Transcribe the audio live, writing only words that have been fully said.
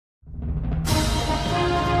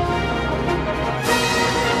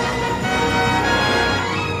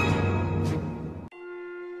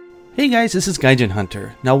Hey guys, this is Gaijin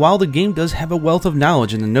Hunter. Now while the game does have a wealth of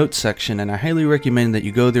knowledge in the notes section and I highly recommend that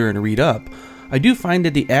you go there and read up, I do find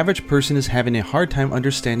that the average person is having a hard time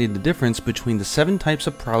understanding the difference between the 7 types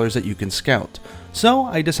of prowlers that you can scout, so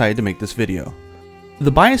I decided to make this video. The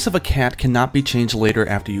bias of a cat cannot be changed later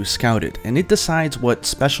after you scout it, and it decides what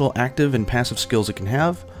special active and passive skills it can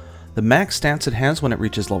have, the max stats it has when it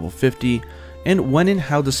reaches level 50, and when and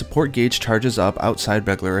how the support gauge charges up outside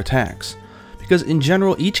regular attacks. Because in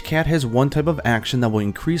general, each cat has one type of action that will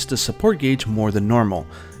increase the support gauge more than normal,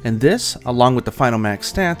 and this, along with the final max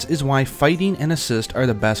stats, is why fighting and assist are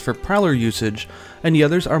the best for Prowler usage, and the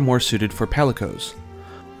others are more suited for Palicos.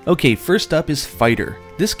 Okay, first up is Fighter.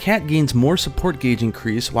 This cat gains more support gauge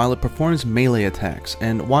increase while it performs melee attacks,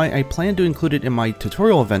 and why I plan to include it in my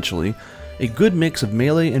tutorial eventually, a good mix of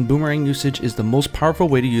melee and boomerang usage is the most powerful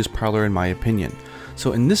way to use Prowler in my opinion.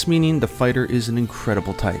 So in this meaning, the Fighter is an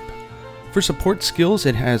incredible type. For support skills,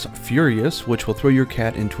 it has Furious, which will throw your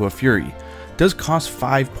cat into a fury. It does cost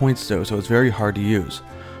 5 points though, so it's very hard to use.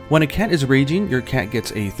 When a cat is raging, your cat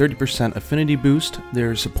gets a 30% affinity boost,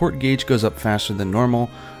 their support gauge goes up faster than normal,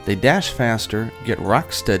 they dash faster, get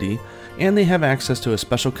rock steady, and they have access to a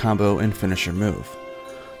special combo and finisher move.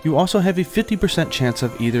 You also have a 50% chance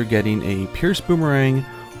of either getting a Pierce Boomerang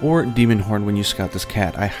or Demon Horn when you scout this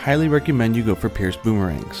cat. I highly recommend you go for Pierce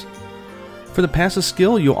Boomerangs. For the passive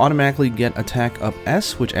skill, you'll automatically get attack up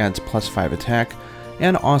S, which adds +5 attack,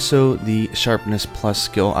 and also the sharpness plus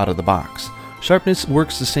skill out of the box. Sharpness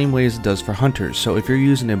works the same way as it does for hunters, so if you're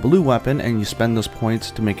using a blue weapon and you spend those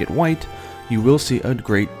points to make it white, you will see a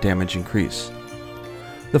great damage increase.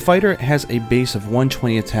 The Fighter has a base of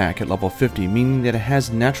 120 attack at level 50, meaning that it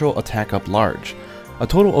has natural attack up large. A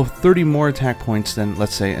total of 30 more attack points than,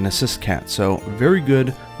 let's say, an assist cat, so very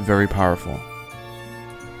good, very powerful.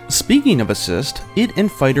 Speaking of assist, it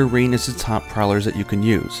and Fighter reign as the top prowlers that you can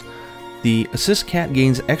use. The assist cat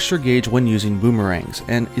gains extra gauge when using boomerangs,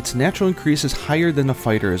 and its natural increase is higher than the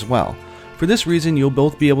Fighter as well. For this reason, you'll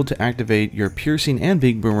both be able to activate your piercing and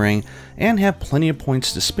big boomerang, and have plenty of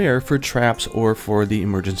points to spare for traps or for the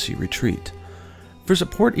emergency retreat. For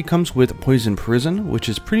support, it comes with Poison Prison, which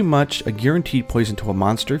is pretty much a guaranteed poison to a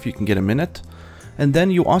monster if you can get a minute, and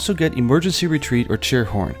then you also get Emergency Retreat or Cheer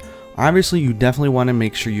Horn. Obviously, you definitely want to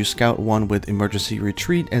make sure you scout one with Emergency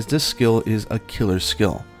Retreat, as this skill is a killer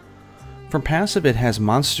skill. For passive, it has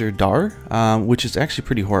Monster Dar, which is actually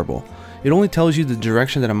pretty horrible. It only tells you the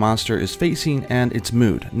direction that a monster is facing and its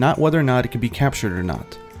mood, not whether or not it can be captured or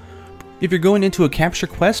not. If you're going into a capture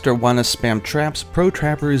quest or want to spam traps, Pro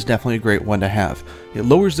Trapper is definitely a great one to have. It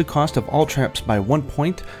lowers the cost of all traps by 1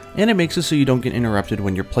 point, and it makes it so you don't get interrupted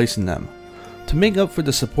when you're placing them. To make up for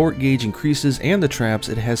the support gauge increases and the traps,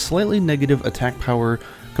 it has slightly negative attack power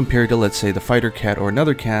compared to, let's say, the Fighter cat or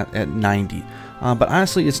another cat at 90. But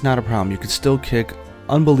honestly, it's not a problem. You can still kick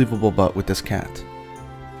unbelievable butt with this cat.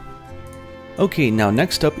 Okay, now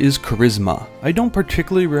next up is Charisma. I don't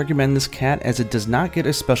particularly recommend this cat as it does not get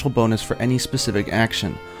a special bonus for any specific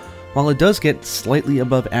action. While it does get slightly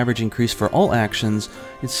above average increase for all actions,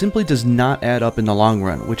 it simply does not add up in the long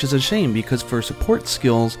run, which is a shame because for support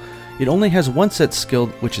skills, it only has one set skill,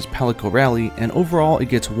 which is Palico Rally, and overall it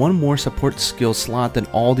gets one more support skill slot than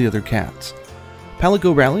all the other cats.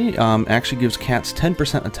 Palico Rally actually gives cats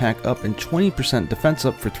 10% attack up and 20% defense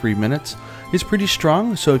up for 3 minutes. It's pretty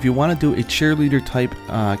strong, so if you want to do a cheerleader type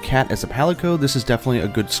cat as a Palico, this is definitely a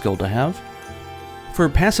good skill to have. For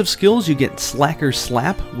passive skills, you get Slacker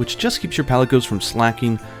Slap, which just keeps your Palicos from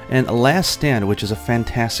slacking, and Last Stand, which is a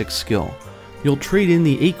fantastic skill. You'll trade in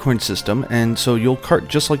the Acorn system, and so you'll cart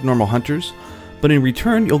just like normal hunters, but in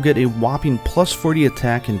return you'll get a whopping +40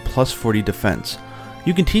 attack and +40 defense.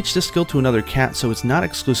 You can teach this skill to another cat, so it's not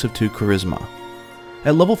exclusive to Charisma.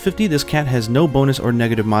 At level 50, this cat has no bonus or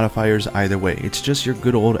negative modifiers either way, it's just your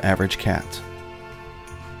good old average cat.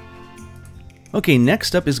 Okay,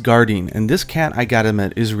 next up is Guarding, and this cat, I gotta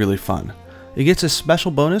admit, is really fun. It gets a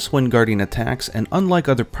special bonus when guarding attacks, and unlike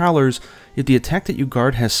other Prowlers, if the attack that you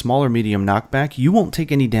guard has small or medium knockback, you won't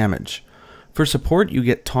take any damage. For support, you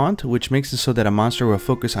get Taunt, which makes it so that a monster will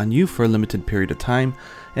focus on you for a limited period of time,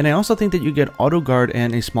 and I also think that you get Auto Guard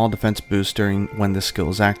and a small defense boost during when this skill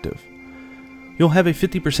is active. You'll have a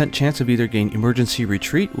 50% chance of either getting Emergency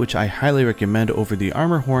Retreat, which I highly recommend over the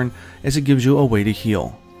Armor Horn, as it gives you a way to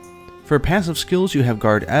heal. For passive skills, you have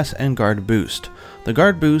Guard S and Guard Boost. The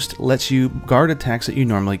Guard Boost lets you guard attacks that you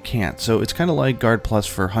normally can't, so it's kind of like Guard Plus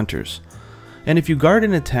for hunters. And if you guard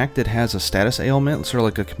an attack that has a status ailment, sort of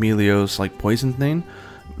like a Chameleos like poison thing,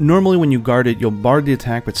 normally when you guard it, you'll bar the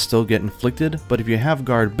attack but still get inflicted, but if you have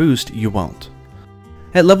Guard Boost, you won't.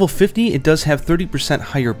 At level 50, it does have 30%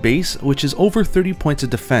 higher base, which is over 30 points of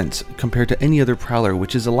defense compared to any other Prowler,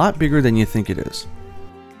 which is a lot bigger than you think it is.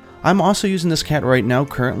 I'm also using this cat right now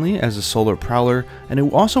currently as a solar Prowler, and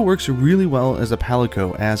it also works really well as a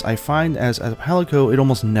Palico, as I find as a Palico it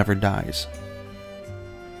almost never dies.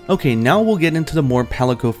 Okay, now we'll get into the more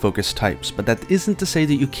Palico focused types, but that isn't to say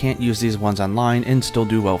that you can't use these ones online and still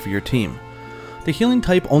do well for your team. The healing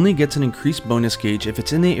type only gets an increased bonus gauge if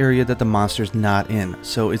it's in the area that the monster's not in,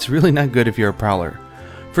 so it's really not good if you're a Prowler.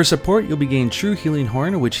 For support, you'll be getting True Healing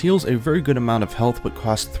Horn, which heals a very good amount of health but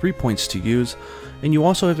costs 3 points to use, and you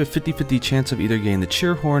also have a 50-50 chance of either getting the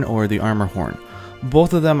Cheer Horn or the Armor Horn.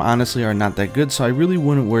 Both of them honestly are not that good, so I really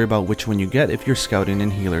wouldn't worry about which one you get if you're scouting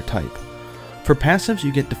and healer type. For passives,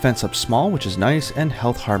 you get Defense Up Small, which is nice, and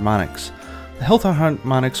Health Harmonics. The Health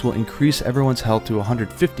Harmonics will increase everyone's health to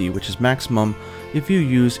 150, which is maximum if you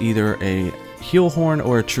use either a Heal Horn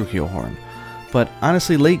or a True Heal Horn. But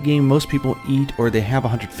honestly, late game most people eat or they have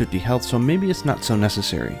 150 health, so maybe it's not so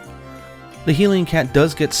necessary. The Healing Cat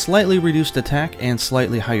does get slightly reduced attack and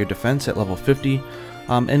slightly higher defense at level 50.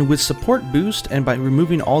 And with support boost and by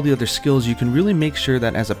removing all the other skills, you can really make sure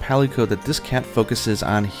that as a Palico that this cat focuses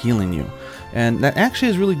on healing you. And that actually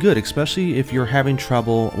is really good, especially if you're having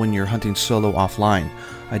trouble when you're hunting solo offline.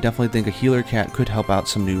 I definitely think a healer cat could help out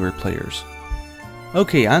some newer players.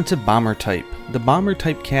 Okay, on to Bomber type. The Bomber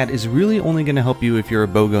type cat is really only going to help you if you're a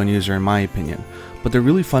bowgun user in my opinion, but they're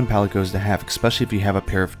really fun Palicos to have, especially if you have a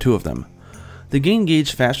pair of 2 of them. They gain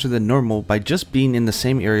gauge faster than normal by just being in the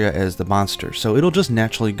same area as the monster, so it'll just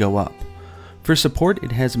naturally go up. For support,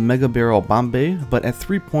 it has Mega Barrel Bombay, but at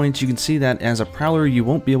 3 points you can see that as a Prowler you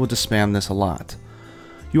won't be able to spam this a lot.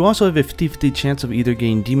 You also have a 50-50 chance of either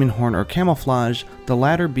getting Demon Horn or Camouflage, the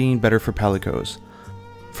latter being better for Palicos.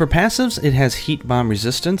 For passives, it has Heat Bomb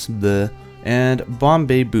Resistance, and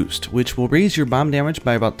Bombay Boost, which will raise your bomb damage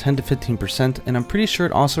by about 10 to 15%, and I'm pretty sure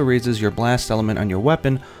it also raises your blast element on your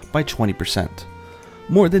weapon by 20%.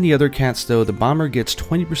 More than the other cats though, the bomber gets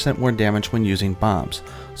 20% more damage when using bombs,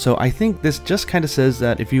 so I think this just kinda says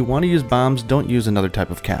that if you want to use bombs, don't use another type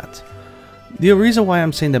of cat. The reason why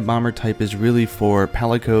I'm saying that bomber type is really for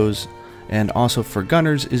Palicos and also for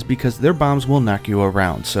gunners is because their bombs will knock you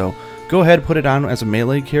around, so go ahead, put it on as a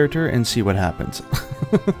melee character and see what happens.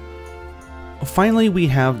 Finally, we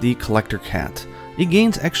have the Collector Cat. It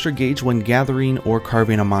gains extra gauge when gathering or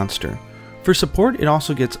carving a monster. For support, it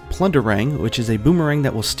also gets Plunderang, which is a boomerang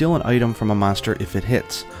that will steal an item from a monster if it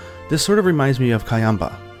hits. This sort of reminds me of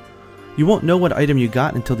Kayamba. You won't know what item you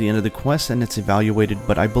got until the end of the quest and it's evaluated,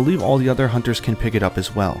 but I believe all the other hunters can pick it up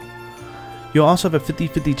as well. You'll also have a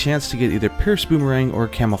 50-50 chance to get either Pierce Boomerang or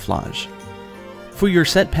Camouflage. For your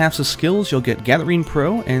set passive skills, you'll get Gathering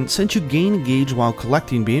Pro, and since you gain gauge while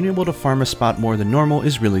collecting, being able to farm a spot more than normal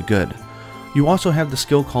is really good. You also have the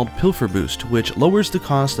skill called Pilfer Boost, which lowers the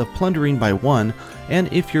cost of plundering by 1,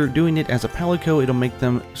 and if you're doing it as a Palico, it'll make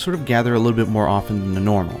them sort of gather a little bit more often than the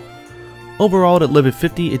normal. Overall, at level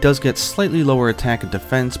 50, it does get slightly lower attack and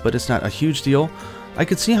defense, but it's not a huge deal. I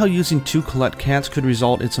could see how using 2 Colette cats could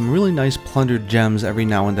result in some really nice plundered gems every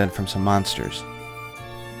now and then from some monsters.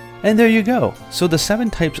 And there you go. So the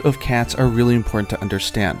 7 types of cats are really important to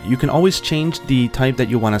understand. You can always change the type that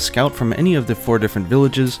you want to scout from any of the 4 different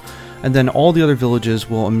villages, and then all the other villages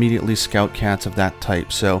will immediately scout cats of that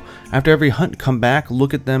type. So after every hunt, come back,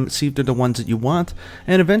 look at them, see if they're the ones that you want,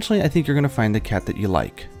 and eventually I think you're going to find the cat that you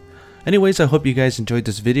like. Anyways, I hope you guys enjoyed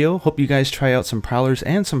this video. Hope you guys try out some Prowlers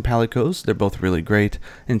and some Palicos. They're both really great.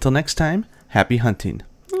 Until next time, happy hunting.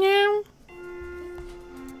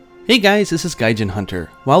 Hey guys, this is Gaijin Hunter.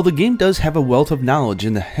 While the game does have a wealth of knowledge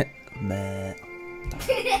in the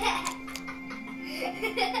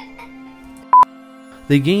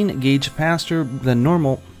they gain gauge faster than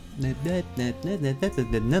normal.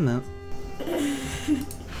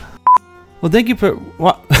 Well, thank you for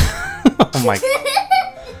what? Oh my.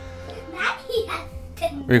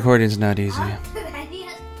 Recording's not easy.